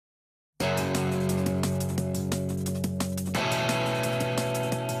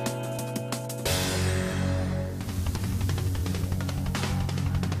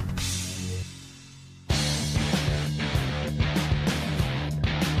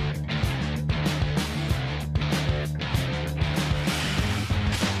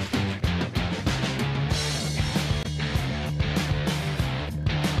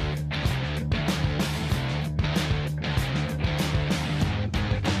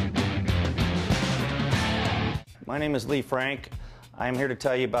My name is Lee Frank. I'm here to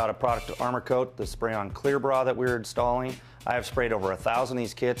tell you about a product, ArmorCoat, the spray-on clear bra that we're installing. I have sprayed over 1,000 of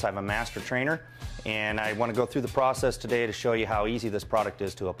these kits. I'm a master trainer, and I want to go through the process today to show you how easy this product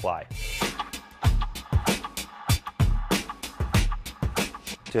is to apply.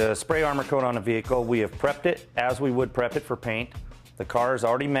 To spray ArmorCoat on a vehicle, we have prepped it as we would prep it for paint. The car is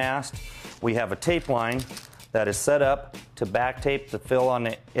already masked. We have a tape line that is set up to back tape the fill on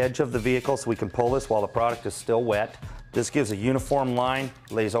the edge of the vehicle so we can pull this while the product is still wet. This gives a uniform line,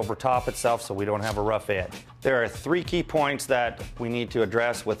 lays over top itself so we don't have a rough edge. There are 3 key points that we need to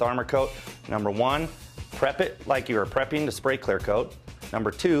address with ArmorCoat. Number 1, prep it like you are prepping to spray clear coat.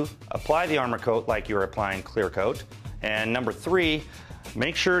 Number 2, apply the ArmorCoat like you are applying clear coat. And number 3,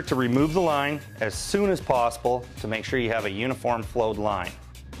 make sure to remove the line as soon as possible to make sure you have a uniform flowed line.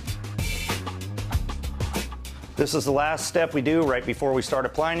 This is the last step we do right before we start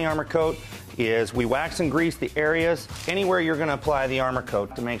applying the ArmorCoat, is we wax and grease the areas anywhere you're going to apply the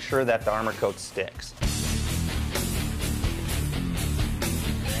ArmorCoat to make sure that the ArmorCoat sticks.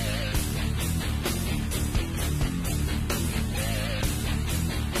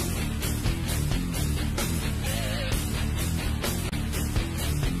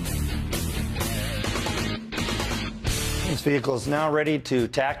 This vehicle is now ready to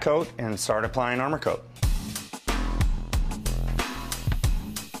tack coat and start applying ArmorCoat.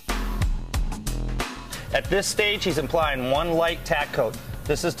 At this stage, he's applying 1 light tack coat.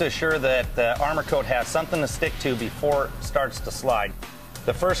 This is to assure that the ArmorCoat has something to stick to before it starts to slide.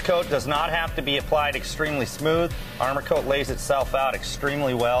 The first coat does not have to be applied extremely smooth. ArmorCoat lays itself out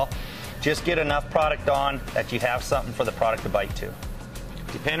extremely well. Just get enough product on that you have something for the product to bite to.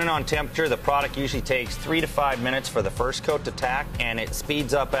 Depending on temperature, the product usually takes 3 to 5 minutes for the first coat to tack, and it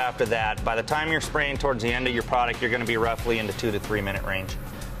speeds up after that. By the time you're spraying towards the end of your product, you're going to be roughly in the 2 to 3 minute range.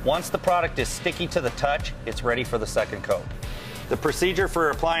 Once the product is sticky to the touch, it's ready for the second coat. The procedure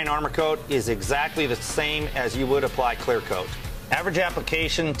for applying ArmorCoat is exactly the same as you would apply clear coat. Average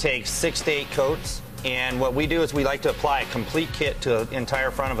application takes 6 to 8 coats, and what we do is we like to apply a complete kit to the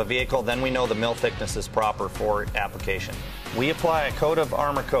entire front of a vehicle, then we know the mill thickness is proper for application. We apply a coat of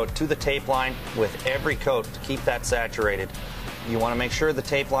ArmorCoat to the tape line with every coat to keep that saturated. You want to make sure the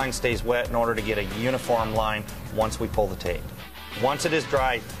tape line stays wet in order to get a uniform line once we pull the tape. Once it is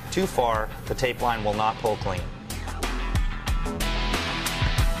dry too far, the tape line will not pull clean.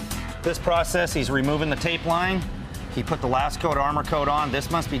 This process, he's removing the tape line. He put the last coat of ArmorCoat on.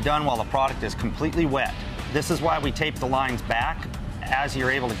 This must be done while the product is completely wet. This is why we tape the lines back, as you're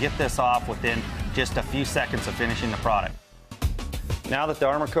able to get this off within just a few seconds of finishing the product. Now that the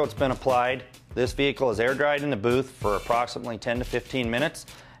ArmorCoat's been applied, this vehicle is air dried in the booth for approximately 10 to 15 minutes.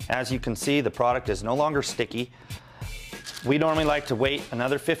 As you can see, the product is no longer sticky. We normally like to wait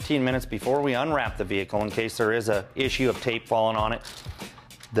another 15 minutes before we unwrap the vehicle in case there is an issue of tape falling on it.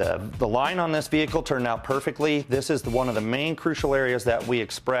 The line on this vehicle turned out perfectly. This is one of the main crucial areas that we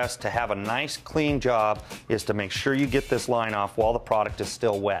express to have a nice clean job, is to make sure you get this line off while the product is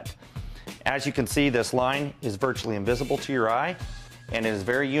still wet. As you can see, this line is virtually invisible to your eye, and it is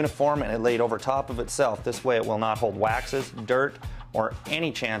very uniform, and it laid over top of itself. This way it will not hold waxes, dirt, or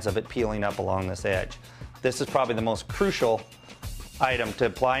any chance of it peeling up along this edge. This is probably the most crucial item to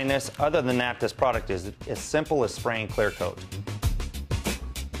applying this. Other than that, this product is as simple as spraying clear coat.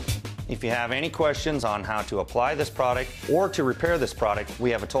 If you have any questions on how to apply this product or to repair this product,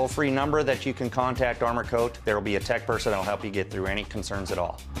 we have a toll-free number that you can contact ArmorCoat. There will be a tech person that will help you get through any concerns at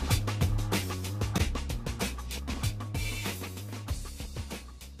all.